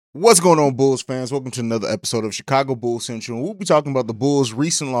What's going on, Bulls fans? Welcome to another episode of Chicago Bulls Central. And we'll be talking about the Bulls'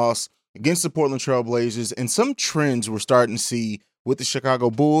 recent loss against the Portland Trail Blazers and some trends we're starting to see with the Chicago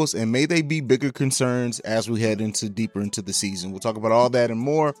Bulls, and may they be bigger concerns as we head deeper into the season. We'll talk about all that and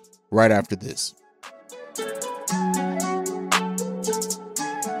more right after this.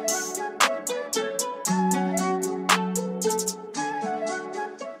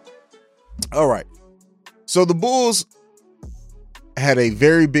 All right. So the Bulls had a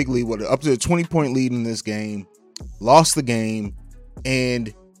very big lead, up to a 20-point lead in this game, lost the game,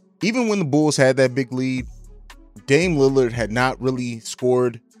 and even when the Bulls had that big lead, Dame Lillard had not really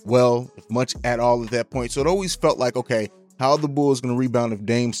scored well, if much at all at that point. So it always felt like, okay, how are the Bulls going to rebound if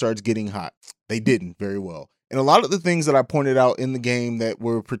Dame starts getting hot? They didn't very well. And a lot of the things that I pointed out in the game that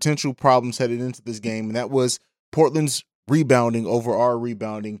were potential problems headed into this game, and that was Portland's rebounding over our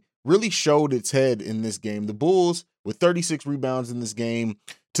rebounding, really showed its head in this game. The Bulls, with 36 rebounds in this game,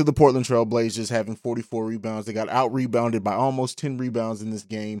 to the Portland Trail Blazers having 44 rebounds. They got out-rebounded by almost 10 rebounds in this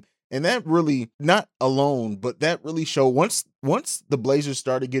game. And that really, not alone, but that really showed once the Blazers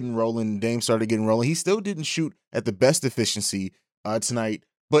started getting rolling and Dame started getting rolling, he still didn't shoot at the best efficiency tonight.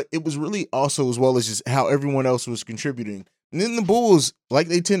 But it was really also as well as just how everyone else was contributing. And then the Bulls, like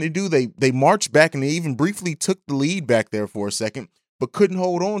they tend to do, they marched back and they even briefly took the lead back there for a second, but couldn't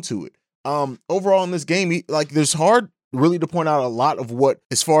hold on to it. Overall in this game, there's hard really to point out a lot of what,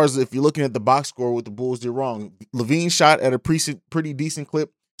 as far as if you're looking at the box score, what the Bulls did wrong. LaVine shot at a pretty decent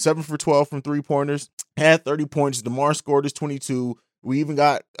clip, 7 for 12 from three-pointers, had 30 points. DeMar scored his 22. We even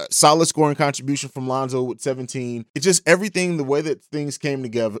got a solid scoring contribution from Lonzo with 17. It's just everything, the way that things came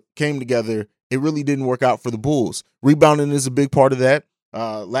together, it really didn't work out for the Bulls. Rebounding is a big part of that.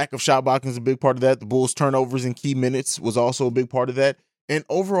 Lack of shot blocking is a big part of that. The Bulls' turnovers in key minutes was also a big part of that. And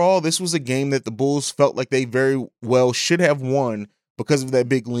overall, this was a game that the Bulls felt like they very well should have won because of that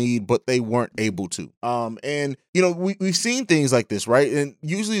big lead, but they weren't able to. And you know, we've seen things like this, right? And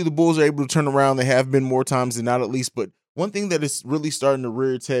usually the Bulls are able to turn around. They have been more times than not, at least. But one thing that is really starting to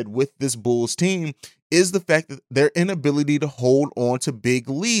rear its head with this Bulls team is the fact that their inability to hold on to big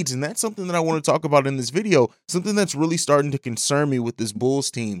leads. And that's something that I want to talk about in this video, something that's really starting to concern me with this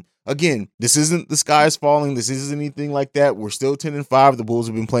Bulls team. Again, this isn't the sky is falling. This isn't anything like that. We're still 10-5. The Bulls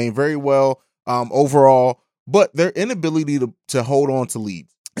have been playing very well overall, but their inability to hold on to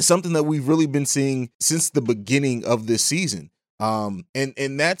leads is something that we've really been seeing since the beginning of this season.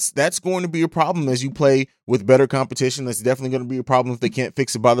 And that's going to be a problem as you play with better competition. That's definitely going to be a problem if they can't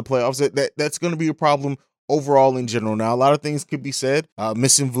fix it by the playoffs. That's going to be a problem overall in general. Now, a lot of things could be said,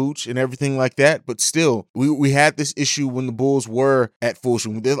 missing Vooch and everything like that, but still, we had this issue when the Bulls were at full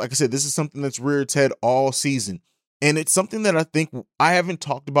strength. Like I said, this is something that's reared its head all season. And it's something that I think I haven't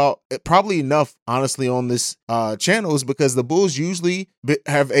talked about probably enough, honestly, on this channel, is because the Bulls usually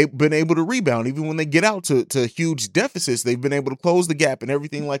have been able to rebound. Even when they get out to huge deficits, they've been able to close the gap and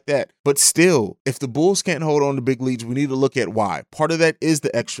everything like that. But still, if the Bulls can't hold on to big leads, we need to look at why. Part of that is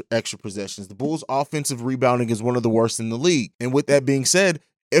the extra possessions. The Bulls' offensive rebounding is one of the worst in the league. And with that being said,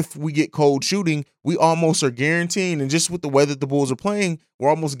 if we get cold shooting, we almost are guaranteeing, and just with the way that the Bulls are playing, we're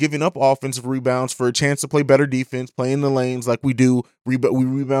almost giving up offensive rebounds for a chance to play better defense, play in the lanes like we do. We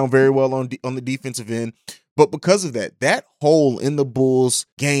rebound very well on the defensive end. But because of that hole in the Bulls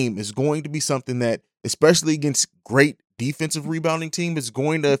game is going to be something that, especially against great defensive rebounding team, is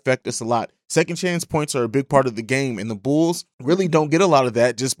going to affect us a lot. Second chance points are a big part of the game, and the Bulls really don't get a lot of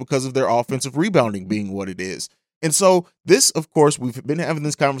that just because of their offensive rebounding being what it is. And so this, of course, we've been having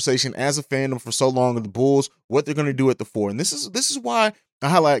this conversation as a fandom for so long of the Bulls, what they're going to do at the 4. And this is why I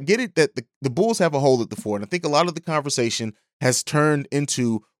highlight, get it, that the Bulls have a hole at the 4. And I think a lot of the conversation has turned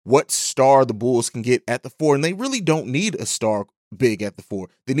into what star the Bulls can get at the 4. And they really don't need a star big at the 4.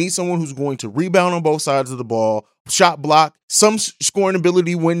 They need someone who's going to rebound on both sides of the ball, shot block, some scoring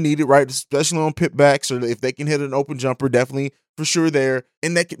ability when needed, right? Especially on putbacks, or if they can hit an open jumper, definitely for sure there,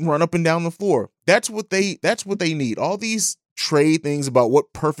 and they can run up and down the floor. That's what they need. All these trade things about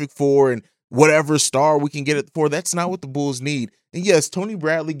what perfect 4 and whatever star we can get at the 4, that's not what the Bulls need. And yes, Tony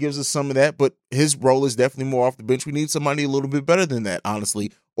Bradley gives us some of that, but his role is definitely more off the bench. We need somebody a little bit better than that,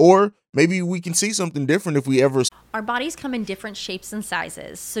 honestly. Or maybe we can see something different if we ever. Our bodies come in different shapes and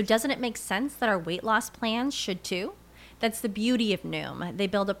sizes, so doesn't it make sense that our weight loss plans should too? That's the beauty of Noom. They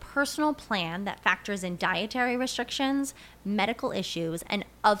build a personal plan that factors in dietary restrictions, medical issues, and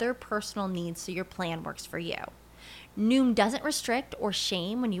other personal needs so your plan works for you. Noom doesn't restrict or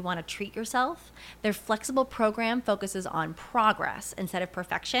shame when you want to treat yourself. Their flexible program focuses on progress instead of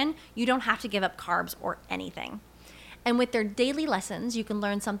perfection. You don't have to give up carbs or anything. And with their daily lessons, you can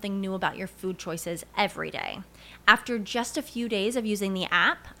learn something new about your food choices every day. After just a few days of using the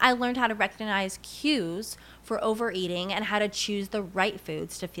app, I learned how to recognize cues for overeating and how to choose the right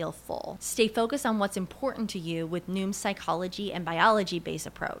foods to feel full. Stay focused on what's important to you with Noom's psychology and biology-based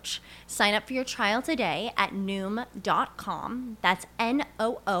approach. Sign up for your trial today at Noom.com. That's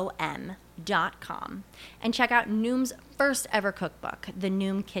Noom.com. And check out Noom's first ever cookbook, The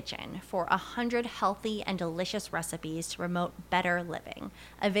Noom Kitchen, for 100 healthy and delicious recipes to promote better living.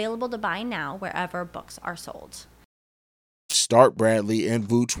 Available to buy now wherever books are sold. Start Bradley and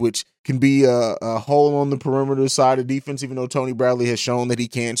Vooch, which can be a hole on the perimeter side of defense, even though Tony Bradley has shown that he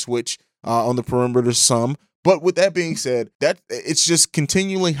can switch on the perimeter some. But with that being said, that it's just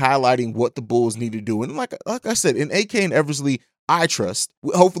continually highlighting what the Bulls need to do. And like I said, in AK and Eversley, I trust.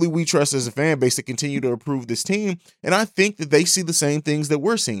 Hopefully we trust as a fan base to continue to improve this team. And I think that they see the same things that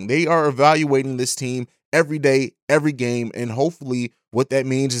we're seeing. They are evaluating this team every day, every game. And hopefully what that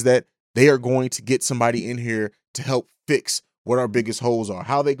means is that they are going to get somebody in here to help fix what our biggest holes are.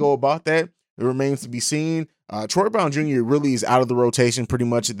 How they go about that, it remains to be seen. Troy Brown Jr. really is out of the rotation pretty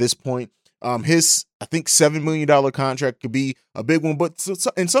much at this point. His, I think, $7 million contract could be a big one. But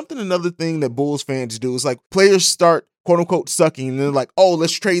another thing that Bulls fans do is like players start, quote unquote, sucking, and they're like, oh,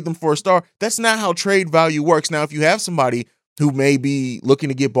 let's trade them for a star. That's not how trade value works. Now, if you have somebody who may be looking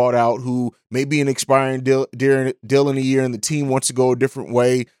to get bought out, who may be an expiring deal in a year and the team wants to go a different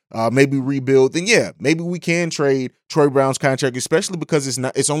way, maybe rebuild, then yeah, maybe we can trade Troy Brown's contract, especially because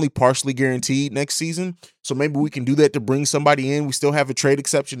it's only partially guaranteed next season. So maybe we can do that to bring somebody in. We still have a trade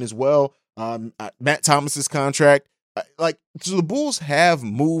exception as well. Matt Thomas's contract, so the Bulls have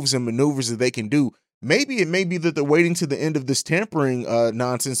moves and maneuvers that they can do. Maybe it may be that they're waiting to the end of this tampering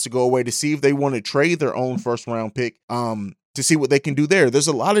nonsense to go away to see if they want to trade their own first round pick to see what they can do there. There's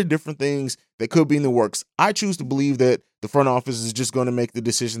a lot of different things that could be in the works. I choose to believe that the front office is just going to make the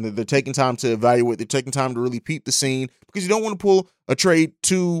decision that they're taking time to evaluate. They're taking time to really peep the scene because you don't want to pull a trade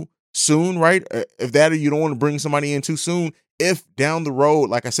too soon, right? If that, or you don't want to bring somebody in too soon. If down the road,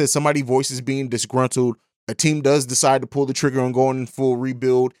 like I said, somebody voices being disgruntled, a team does decide to pull the trigger on going in full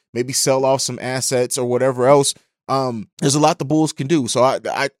rebuild, maybe sell off some assets or whatever else, there's a lot the Bulls can do. So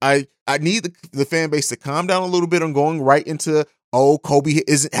I need the fan base to calm down a little bit on going right into, oh, Kobe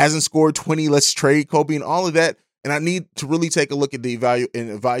hasn't scored 20, let's trade Kobe and all of that. And I need to really take a look at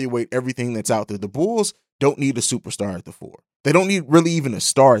evaluate everything that's out there. The Bulls don't need a superstar at the 4. They don't need really even a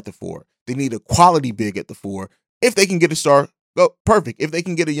star at the 4. They need a quality big at the 4. If they can get a star, go perfect. If they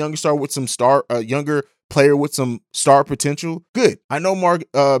can get a younger star with some younger player with some star potential, good. I know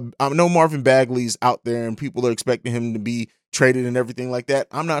Marvin Bagley's out there and people are expecting him to be traded and everything like that.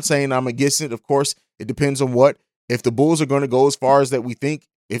 I'm not saying I'm against it. Of course, it depends on what. If the Bulls are going to go as far as that we think,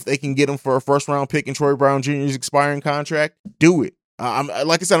 if they can get him for a first round pick in Troy Brown Jr.'s expiring contract, do it.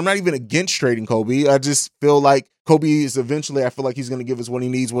 Like I said, I'm not even against trading Kobe. I just feel like Kobe is eventually, I feel like he's going to give us what he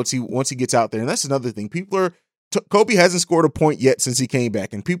needs once he gets out there. And that's another thing. Kobe hasn't scored a point yet since he came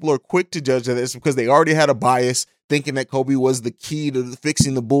back, and people are quick to judge that it's because they already had a bias thinking that Kobe was the key to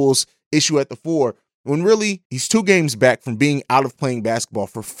fixing the Bulls' issue at the 4, when really he's 2 games back from being out of playing basketball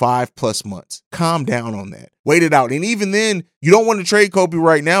for 5+ months. Calm down on that. Wait it out. And even then, you don't want to trade Kobe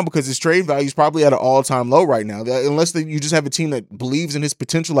right now because his trade value is probably at an all-time low right now. Unless you just have a team that believes in his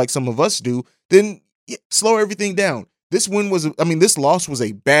potential like some of us do, then slow everything down. This loss was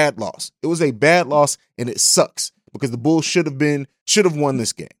a bad loss. It was a bad loss, and it sucks because the Bulls should have won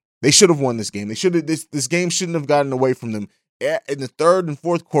this game. They should have won this game. This game shouldn't have gotten away from them. In the third and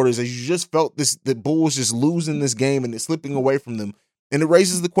fourth quarters, as you just felt the Bulls just losing this game and it's slipping away from them. And it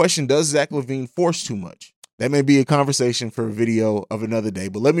raises the question, does Zach LaVine force too much? That may be a conversation for a video of another day,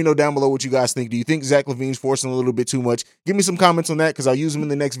 but let me know down below what you guys think. Do you think Zach LaVine's forcing a little bit too much? Give me some comments on that because I'll use them in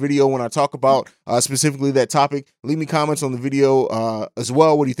the next video when I talk about specifically that topic. Leave me comments on the video as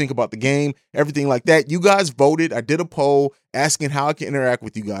well. What do you think about the game? Everything like that. You guys voted. I did a poll asking how I can interact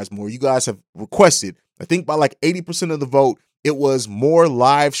with you guys more. You guys have requested, I think by like 80% of the vote, it was more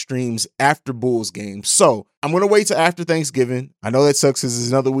live streams after Bulls games. So I'm going to wait till after Thanksgiving. I know that sucks because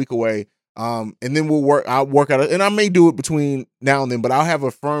it's another week away. And then I'll work out, and I may do it between now and then, but I'll have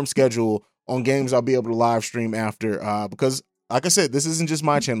a firm schedule on games I'll be able to live stream after, because like I said, this isn't just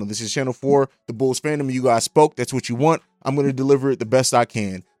my channel. This is channel 4, the Bulls fandom. You guys spoke. That's what you want. I'm going to deliver it the best I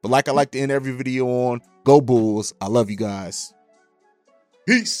can. But like I like to end every video on, go Bulls. I love you guys.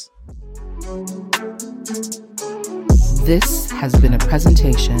 Peace. This has been a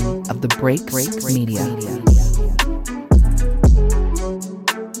presentation of the Break Media.